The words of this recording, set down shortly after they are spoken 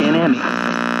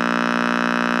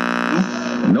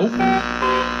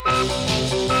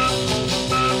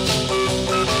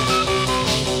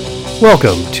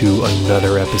Welcome to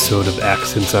another episode of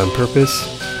Accents on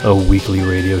Purpose, a weekly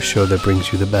radio show that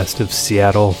brings you the best of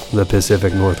Seattle, the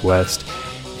Pacific Northwest,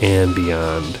 and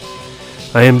beyond.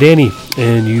 I am Danny,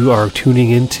 and you are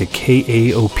tuning in to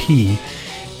KAOP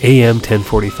AM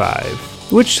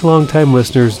 1045, which longtime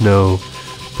listeners know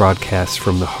broadcasts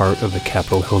from the heart of the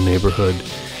Capitol Hill neighborhood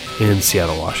in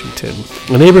Seattle, Washington.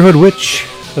 A neighborhood which,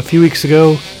 a few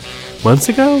months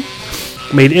ago,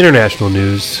 made international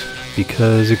news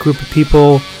because a group of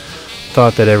people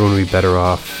thought that everyone would be better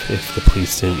off if the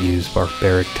police didn't use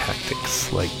barbaric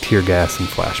tactics like tear gas and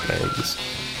flashbangs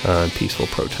on peaceful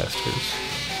protesters.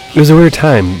 It was a weird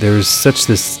time. There was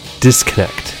this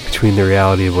disconnect between the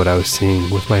reality of what I was seeing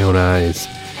with my own eyes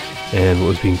and what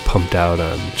was being pumped out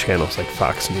on channels like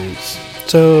Fox News.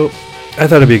 So I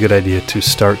thought it'd be a good idea to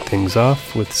start things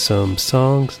off with some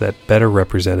songs that better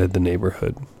represented the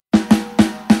neighborhood.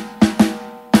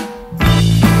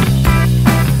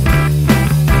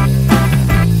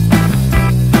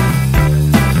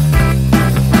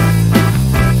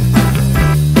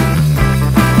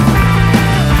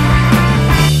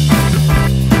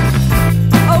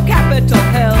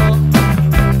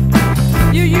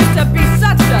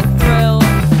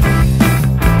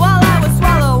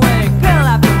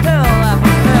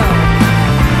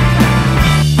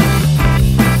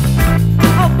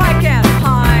 Pie can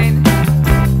pie.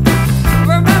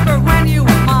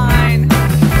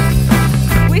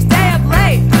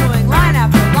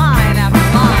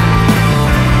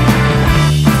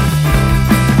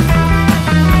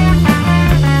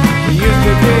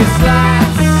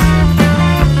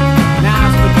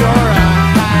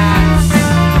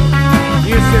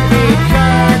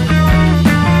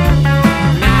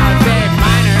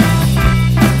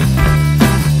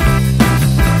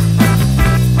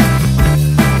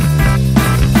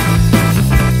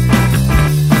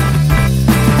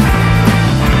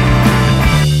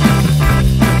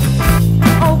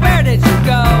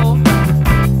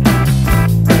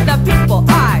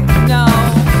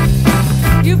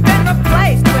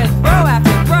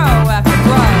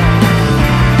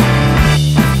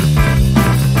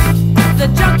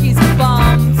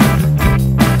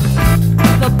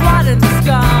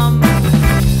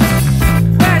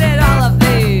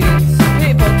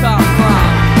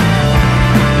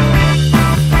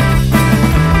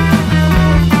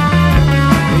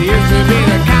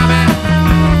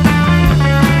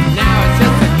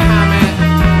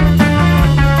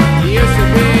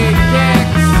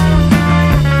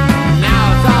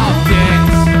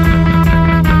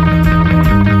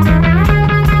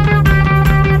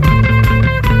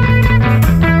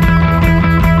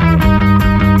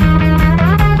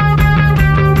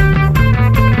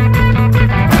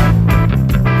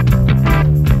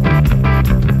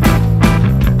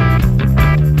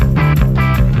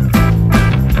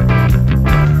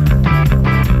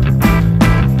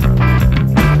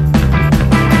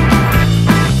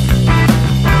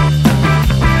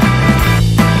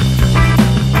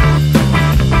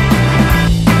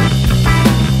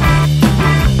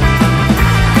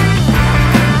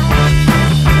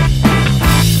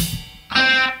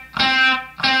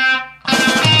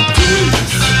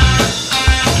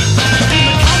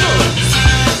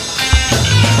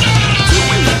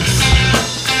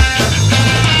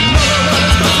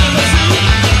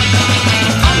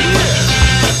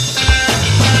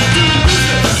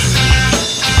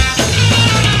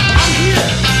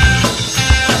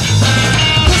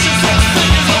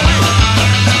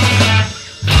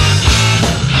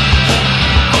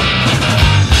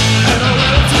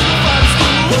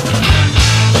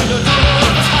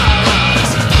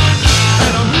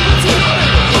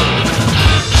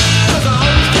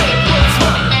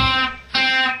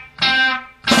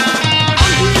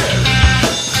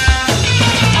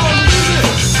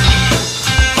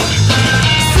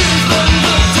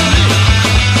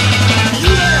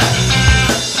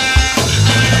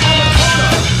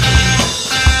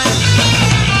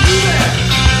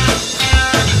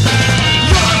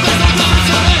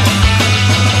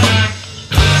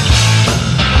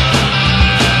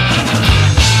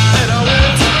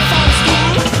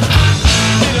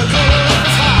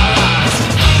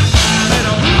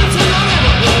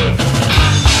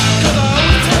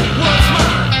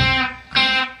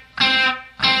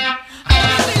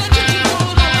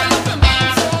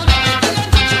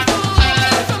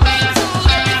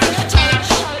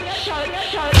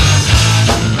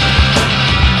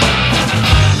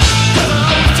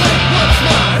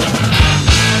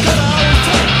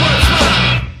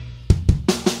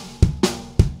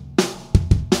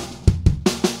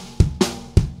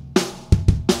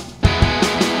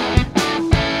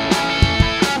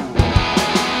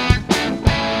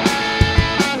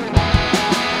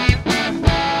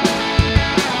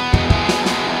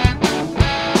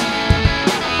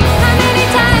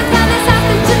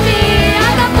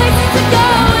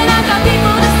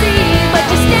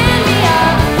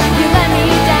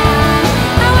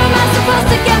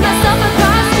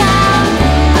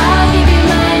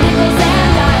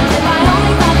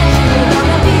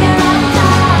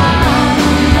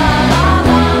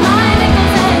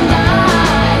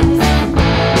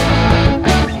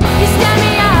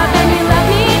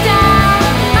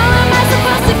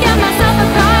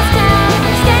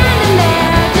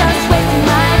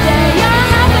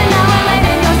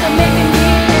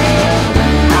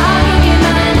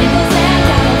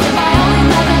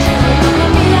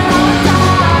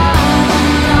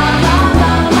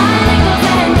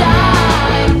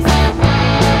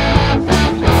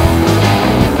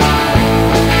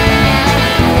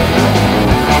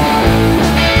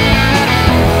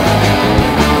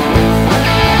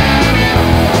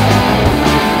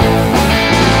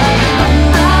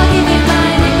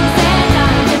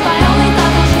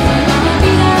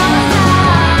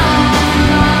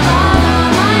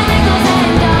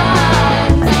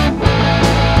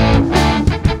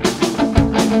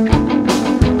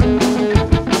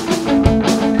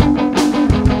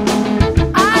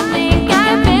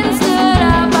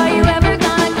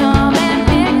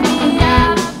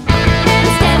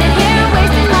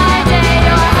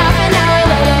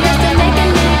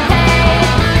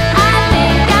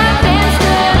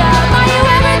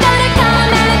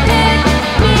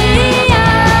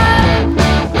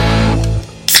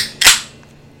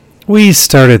 We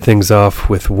started things off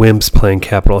with Wimps playing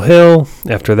Capitol Hill.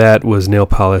 After that was Nail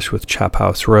Polish with Chop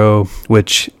House Row,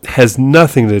 which has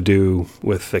nothing to do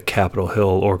with the Capitol Hill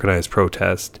organized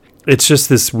protest. It's just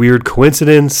this weird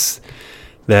coincidence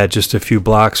that just a few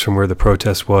blocks from where the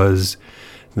protest was,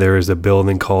 there is a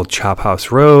building called Chop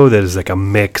House Row that is like a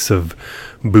mix of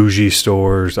bougie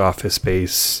stores, office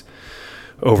space,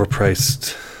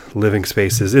 overpriced living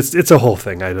spaces. It's a whole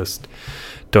thing. I just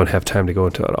don't have time to go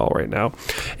into it all right now.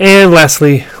 And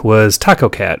lastly was Taco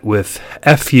Cat with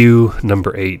FU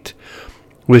number 8,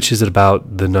 which is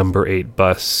about the number 8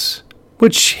 bus,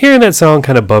 which hearing that song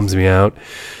kind of bums me out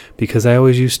because I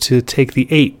always used to take the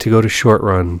 8 to go to Short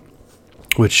Run,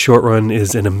 which Short Run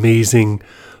is an amazing,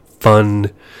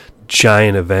 fun,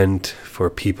 giant event for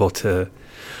people to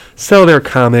sell their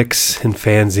comics and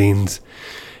fanzines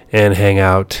and hang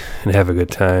out and have a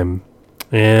good time.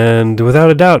 And without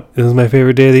a doubt, it was my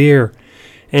favorite day of the year.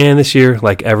 And this year,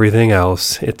 like everything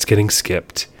else, it's getting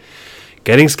skipped.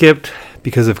 Getting skipped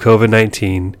because of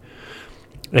COVID-19.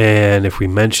 And if we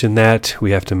mention that,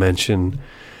 we have to mention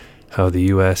how the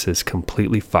U.S. is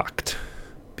completely fucked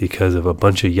because of a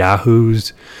bunch of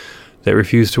yahoos that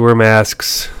refuse to wear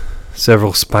masks,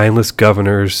 several spineless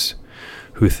governors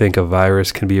who think a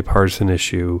virus can be a partisan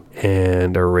issue,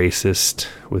 and a racist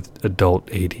with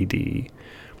adult ADD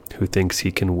who thinks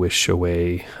he can wish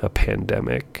away a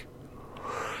pandemic.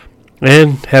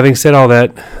 And having said all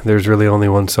that, there's really only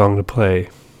one song to play.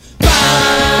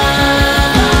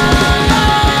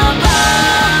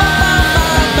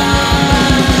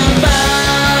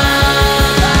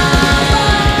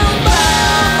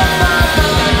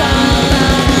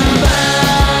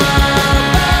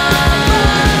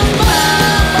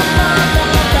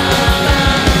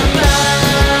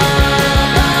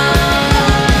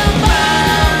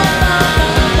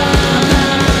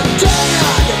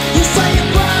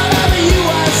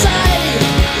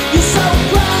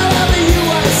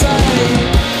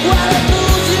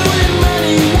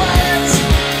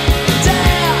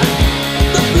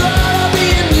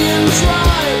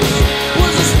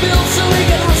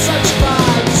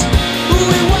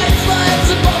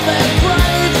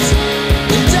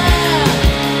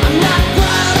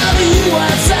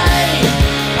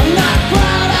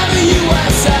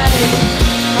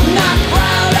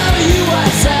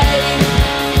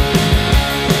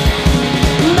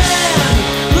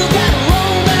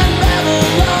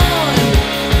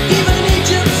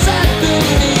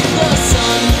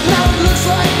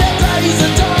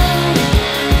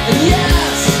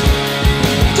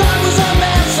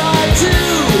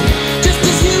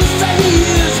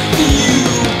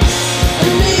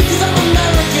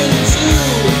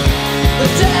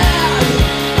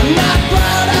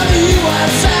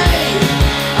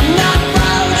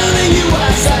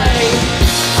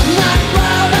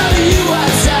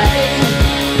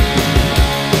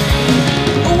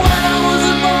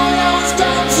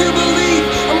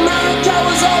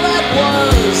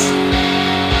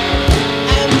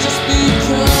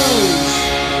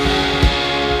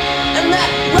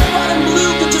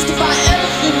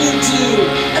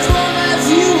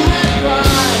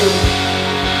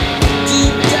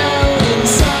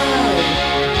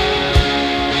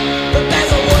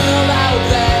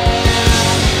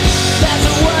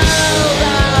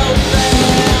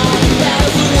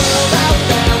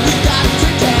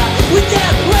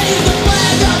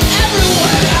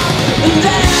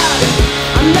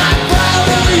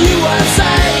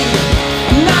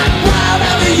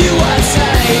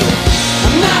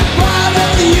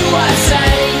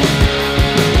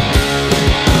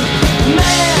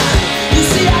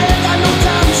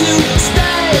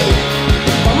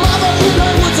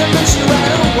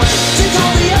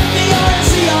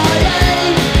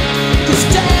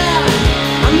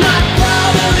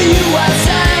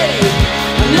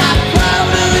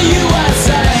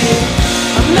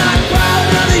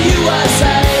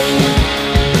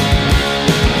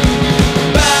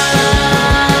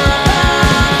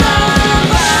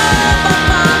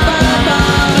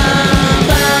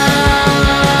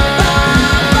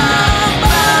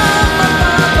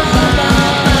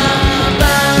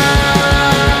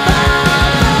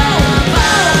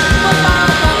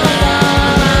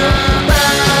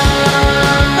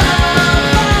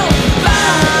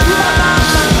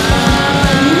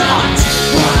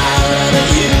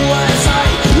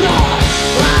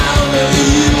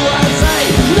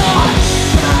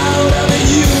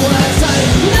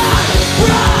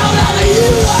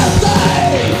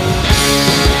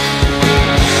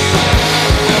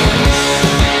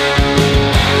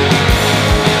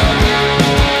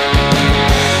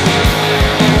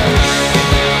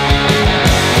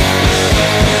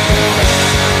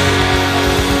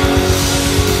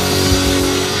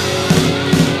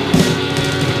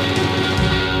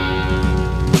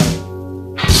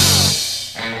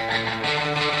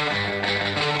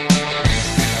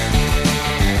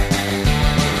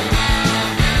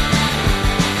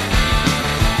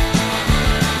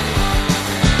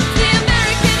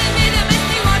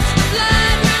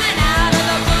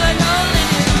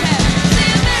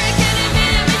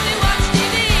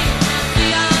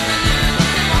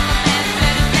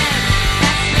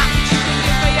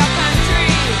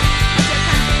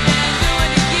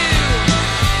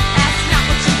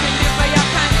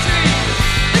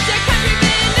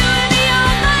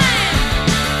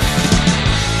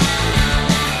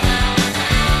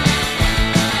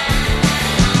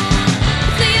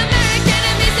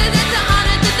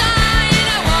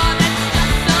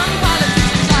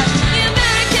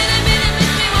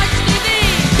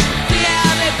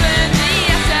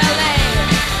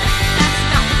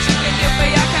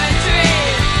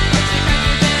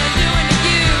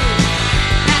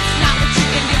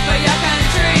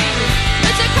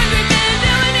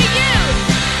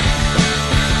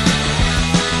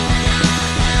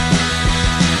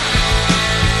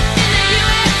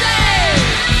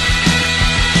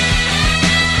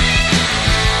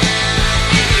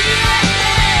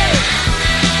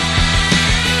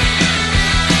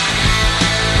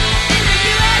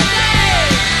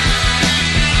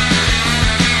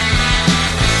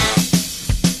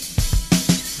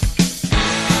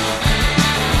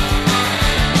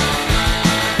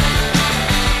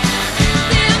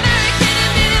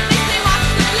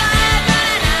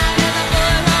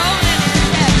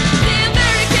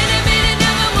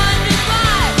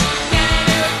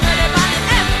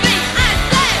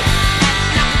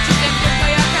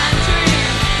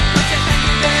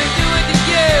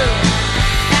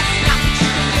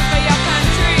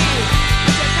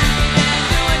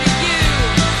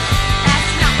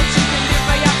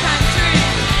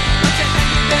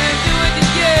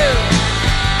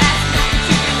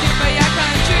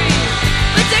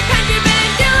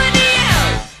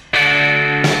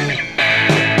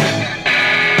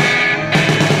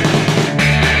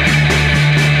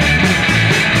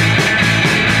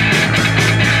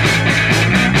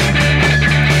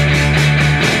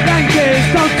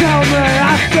 on me,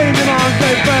 I've seen them on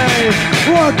TV,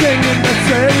 working in the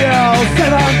studio 7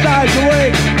 days a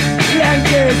week.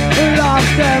 Yankees who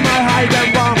lost them, I hate them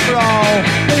one for all.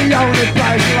 The only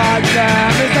place like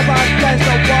them is up against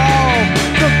the wall.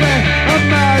 To be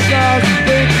Americans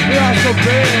think we are so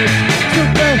big. To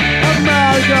be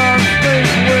Americans think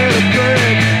we're the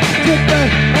big. To be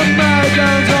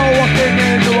Americans are walking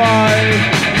in the way.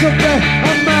 To be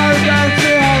Americans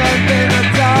we haven't been a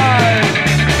time.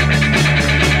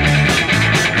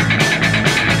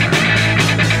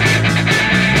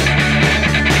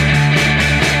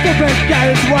 The big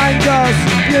guys wankers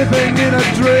living in a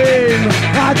dream.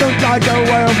 I don't like their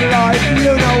way of life,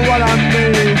 you know what I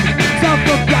mean.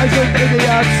 Self-complacent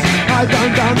idiots, I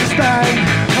don't understand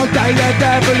how they let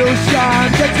evolution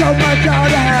get so much out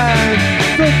of hand.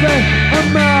 Stupid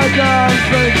Americans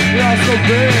think we are so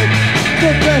big.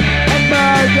 Stupid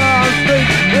Americans think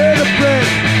we're the big.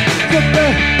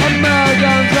 Stupid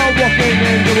Americans are walking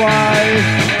in the way.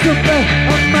 Stupid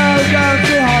Americans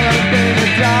who haven't been a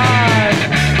time.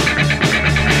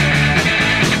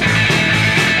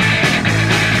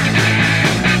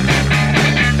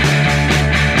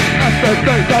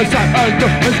 Everything they say and do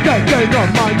is getting on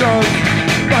my nerves.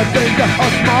 They think that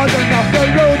I'm smart enough to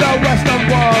rule the western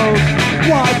world.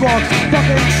 White box,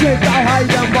 fucking shit, I hate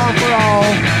them one for all.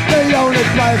 The only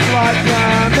place like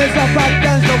them is up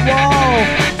against the wall.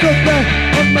 Stupid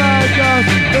Americans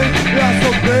think we're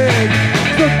so big.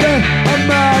 Stupid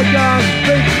Americans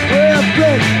think we're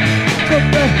big.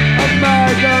 Stupid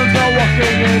Americans are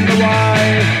walking in the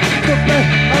way. Stupid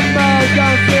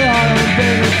Americans who haven't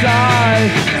been inside.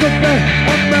 Stupid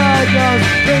Americans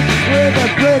think we're the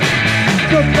brick.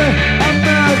 Stupid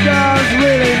Americans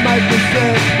really make me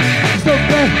sick.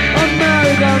 Stupid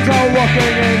Americans are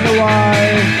walking in the way.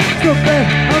 Stupid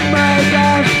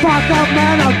Americans, fuck up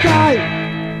man,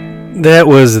 okay? That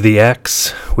was The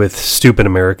X with Stupid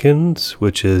Americans,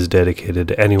 which is dedicated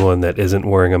to anyone that isn't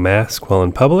wearing a mask while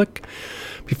in public.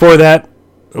 Before that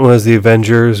was The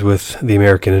Avengers with The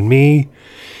American and Me.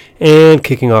 And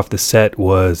kicking off the set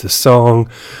was a song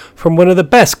from one of the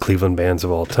best Cleveland bands of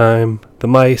all time, The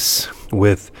Mice,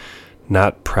 with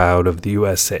Not Proud of the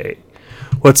USA.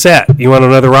 What's that? You want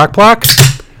another rock block?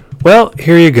 Well,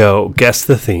 here you go. Guess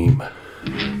the theme.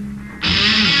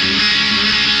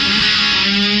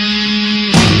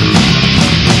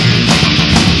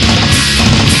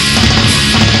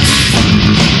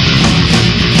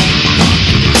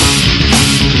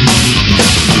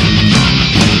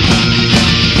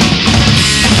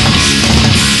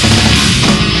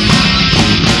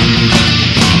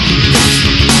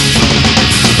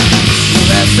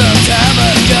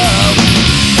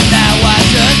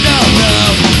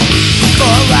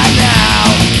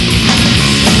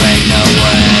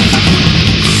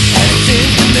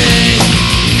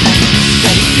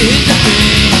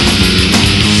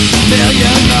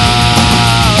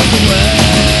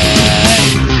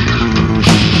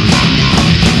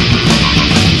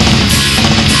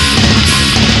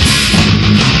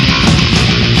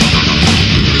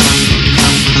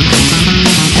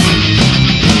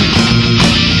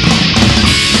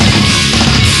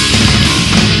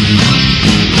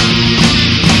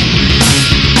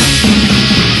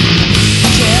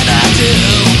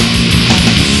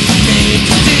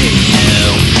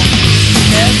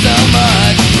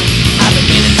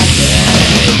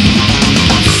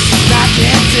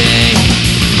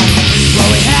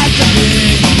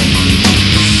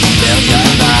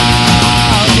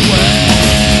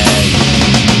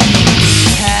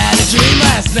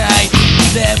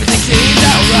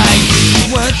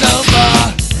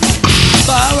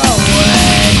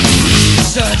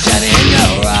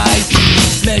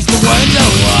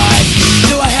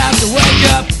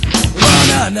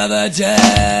 Another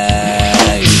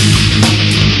day.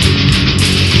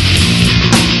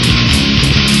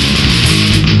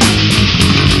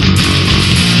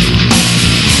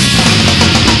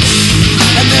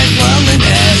 And this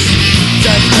loneliness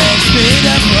just makes me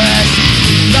depressed.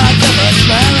 Thoughts of a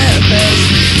smiling face,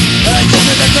 a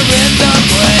difference that's a random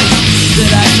place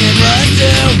that I can run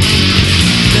to,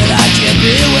 that I can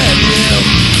be with you.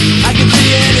 I can see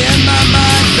it in my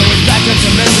mind, so it's back to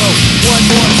mental one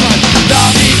more time.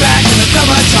 I'll be back in the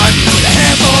summertime.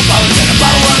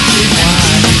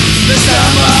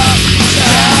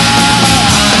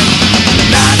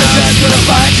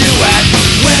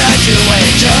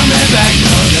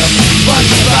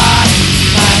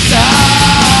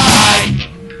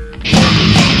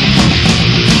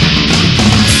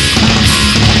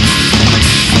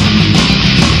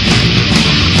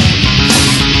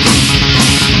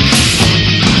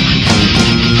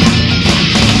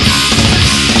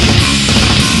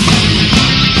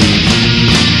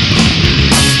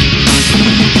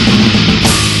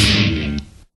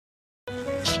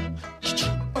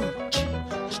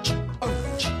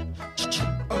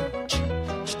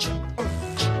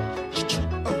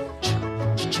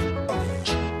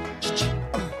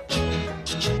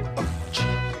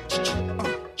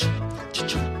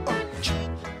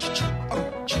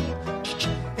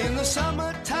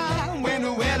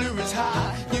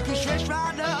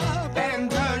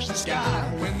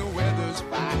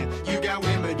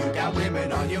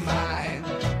 your mind.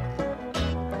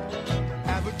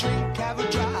 Have a drink, have a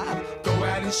drive, go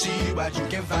out and see what you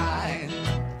can find.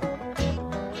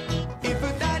 If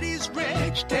a daddy's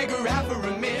rich, take her out for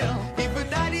a meal. If a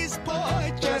daddy's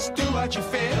poor, just do what you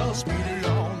feel. Speed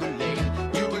along the lane,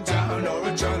 you go down or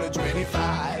a turn of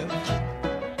 25.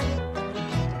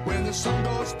 When the sun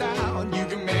goes down, you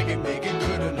can make it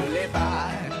good and live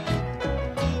by.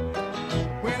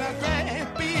 We're not great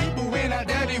people, we're not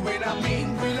dirty, we're not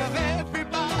mean. We love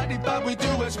everybody, but we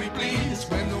do as we please.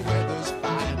 When the weather's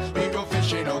fine, we go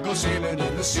fishing or go sailing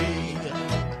in the sea.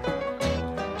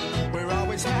 We're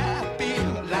always happy,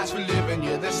 lives we're living,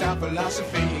 yeah, that's our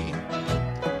philosophy.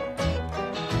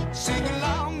 Sing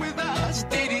along with us,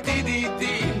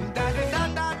 dee-dee-dee-dee-dee,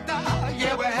 da-da-da-da-da,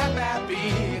 yeah, we're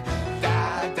happy.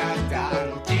 Da-da-da,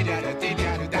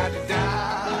 dee-da-da-dee-da-da-da-da.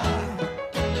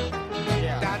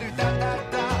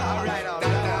 Da-da-da-da-da, right on,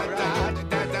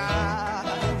 da-da-da-da-da.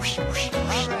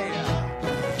 All right.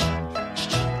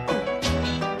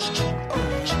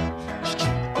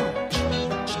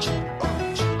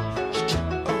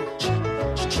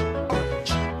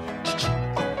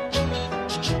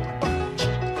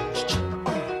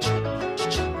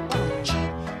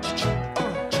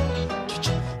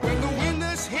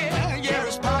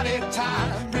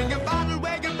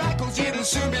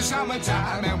 Soon be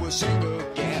summertime and we'll sing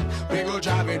again. We go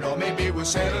driving or maybe we'll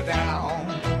settle down.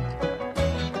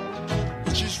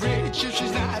 If she's rich, if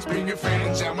she's nice, bring your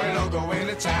friends and we'll all go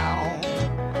into town.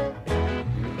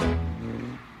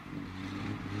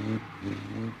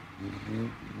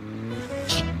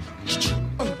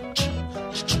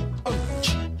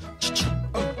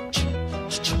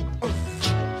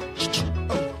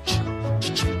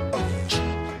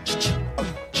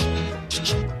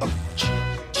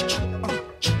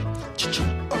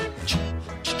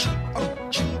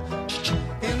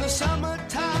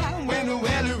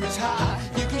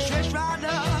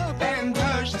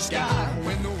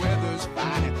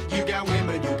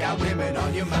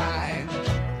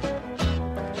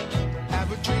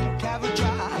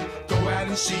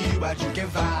 See what you can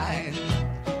find.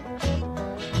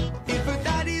 If a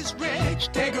daddy's rich,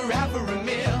 take her out for a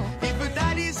meal. If a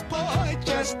daddy's poor,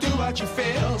 just do what you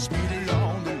feel. Speed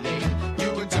along the lane,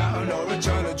 you go down or a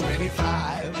turn of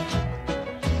 25.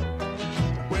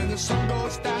 When the sun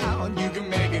goes down, you can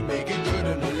make it good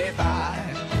and live by.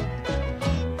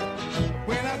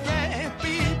 We're not great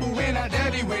people, we're not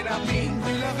dirty, we're not mean.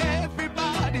 We love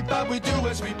everybody, but we do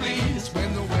as we please.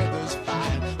 When the weather's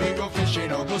fine, we go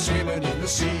fishing or go sailing in the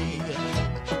sea.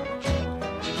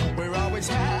 We're always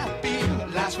happy,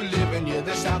 lives we're living, yeah,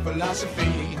 that's our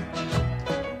philosophy.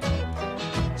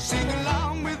 Sing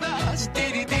along with us,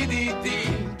 dee-dee-dee-dee-dee,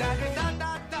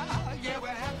 da-da-da-da-da, yeah, we're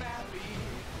happy.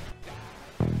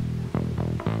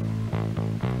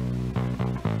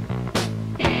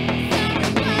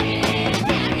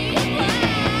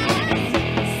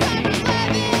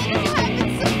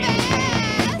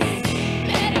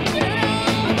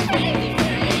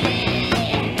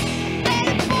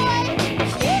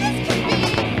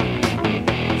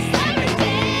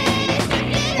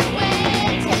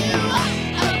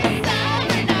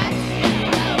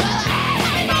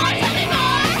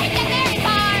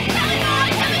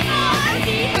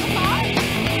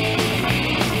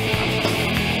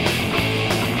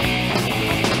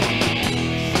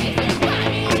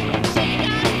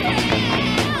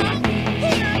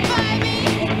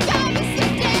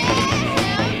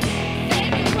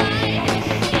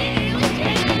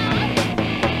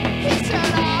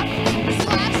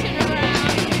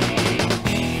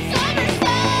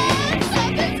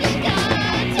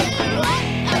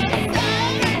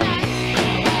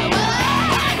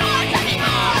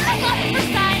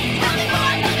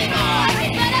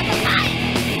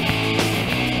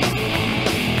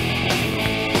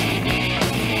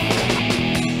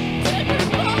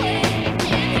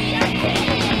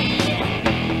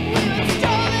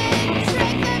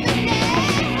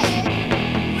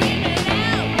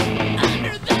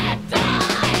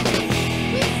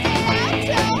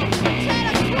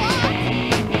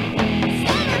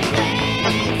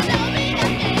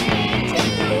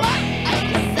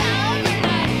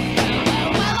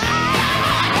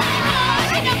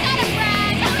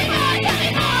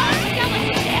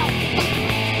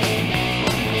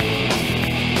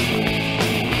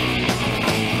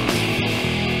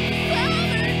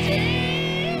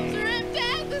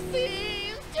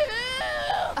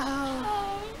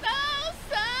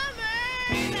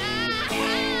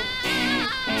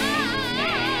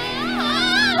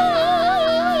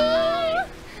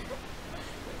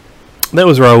 That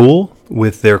was Raoul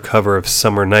with their cover of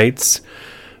Summer Nights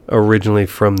originally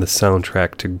from the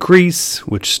soundtrack to Grease,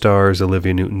 which stars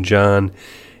Olivia Newton-John,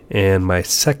 and my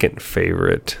second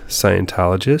favorite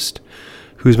Scientologist.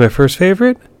 Who's my first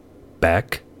favorite?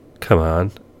 Beck. Come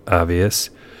on, obvious.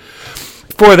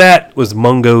 Before that was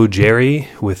Mungo Jerry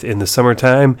with In the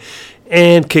Summertime,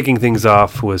 and kicking things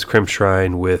off was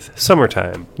Crimpshrine with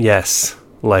Summertime. Yes,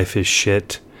 life is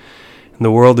shit, and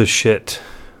the world is shit,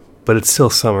 but it's still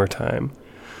summertime.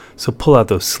 So pull out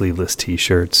those sleeveless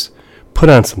t-shirts, put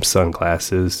on some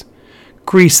sunglasses,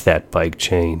 grease that bike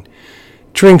chain,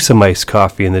 drink some iced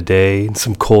coffee in the day and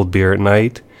some cold beer at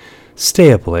night,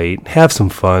 stay up late, have some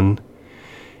fun.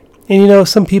 And you know,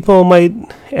 some people might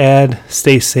add,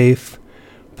 stay safe,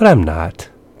 but I'm not.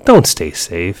 Don't stay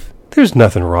safe. There's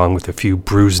nothing wrong with a few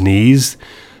bruised knees,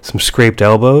 some scraped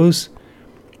elbows,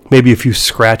 maybe a few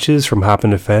scratches from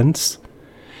hopping a fence.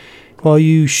 While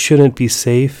you shouldn't be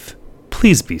safe,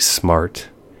 please be smart.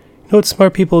 You know what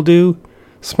smart people do?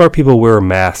 Smart people wear a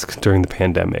mask during the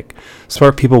pandemic.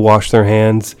 Smart people wash their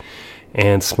hands,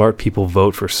 and smart people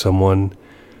vote for someone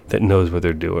that knows what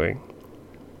they're doing.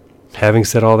 Having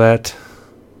said all that,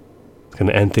 I'm going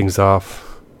to end things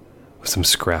off with some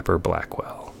Scrapper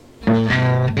Blackwell.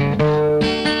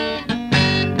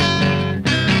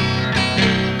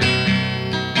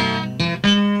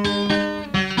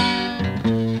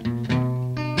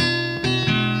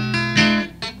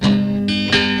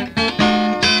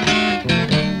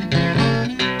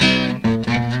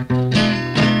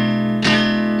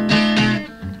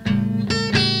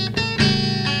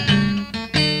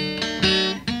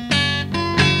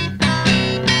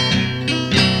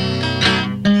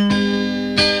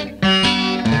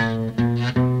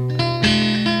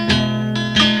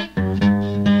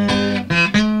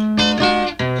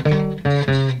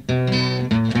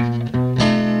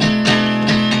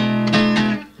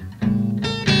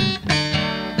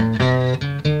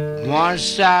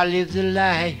 Once I lived the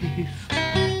life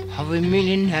of a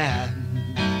millionaire,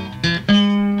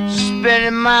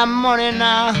 spending my money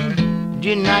now,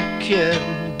 did not care.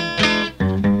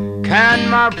 Kind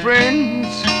my friends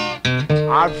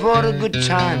out for a good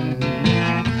time,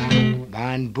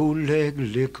 buying bootleg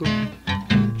liquor,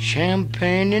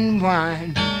 champagne and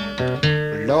wine.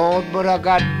 Lord, but I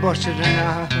got busted and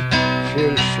I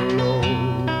feel so low.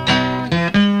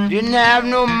 Didn't have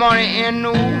no money and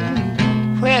no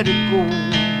where to go.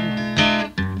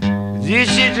 This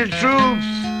is the truth,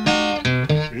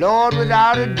 Lord,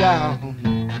 without a doubt.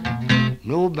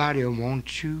 Nobody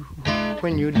wants you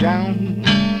when you're down.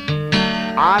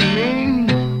 I mean,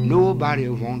 nobody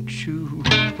wants you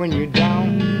when you're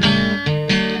down.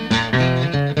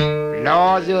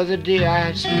 Lord, the other day I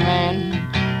asked a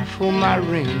man for my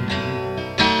ring.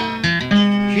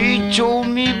 He told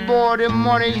me, boy, the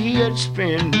money he had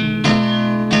spent.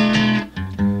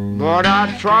 But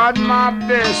I tried my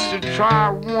best to try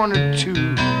one or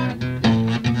two.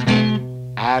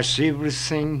 Asked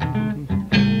everything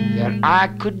that I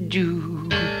could do.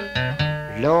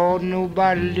 Lord,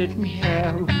 nobody let me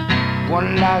have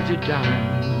one lousy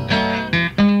dime.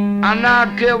 And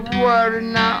I kept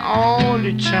worrying now all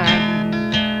the time.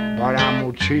 But I'm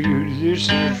gonna tell you this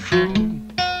is true.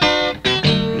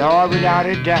 Lord, without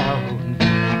a doubt,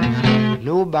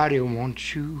 nobody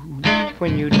wants you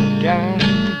when you're down.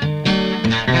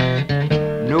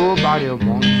 Nobody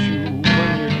wants you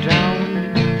when you're down.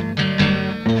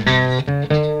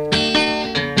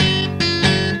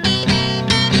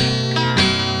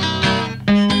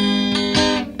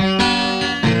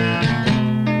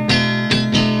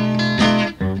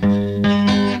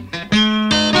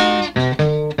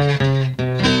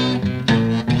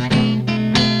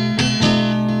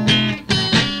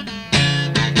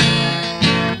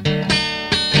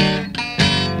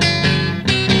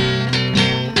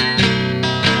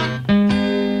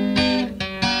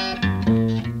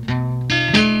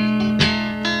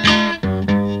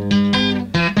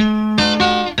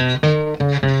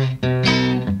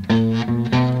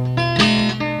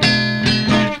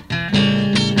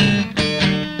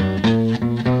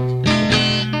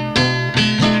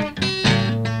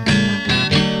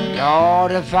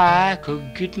 If I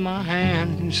could get my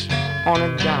hands on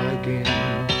a dollar again,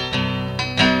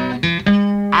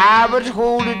 I would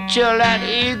hold it till that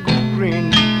eagle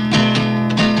grin.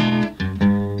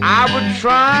 I would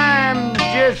try him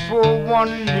just for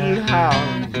one little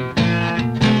hour.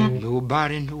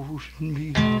 Nobody knows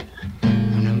me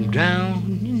when I'm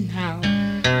down and out.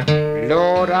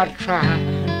 Lord, I tried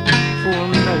for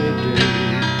another day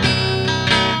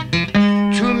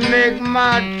to make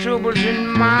my troubles in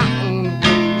my own.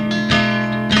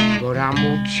 But I'm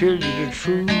gonna tell you the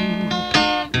truth,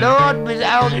 Lord,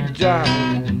 without a doubt,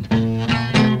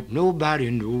 nobody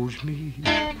knows me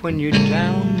when you're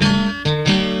down.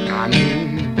 I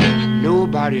mean,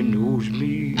 nobody knows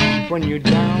me when you're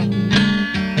down.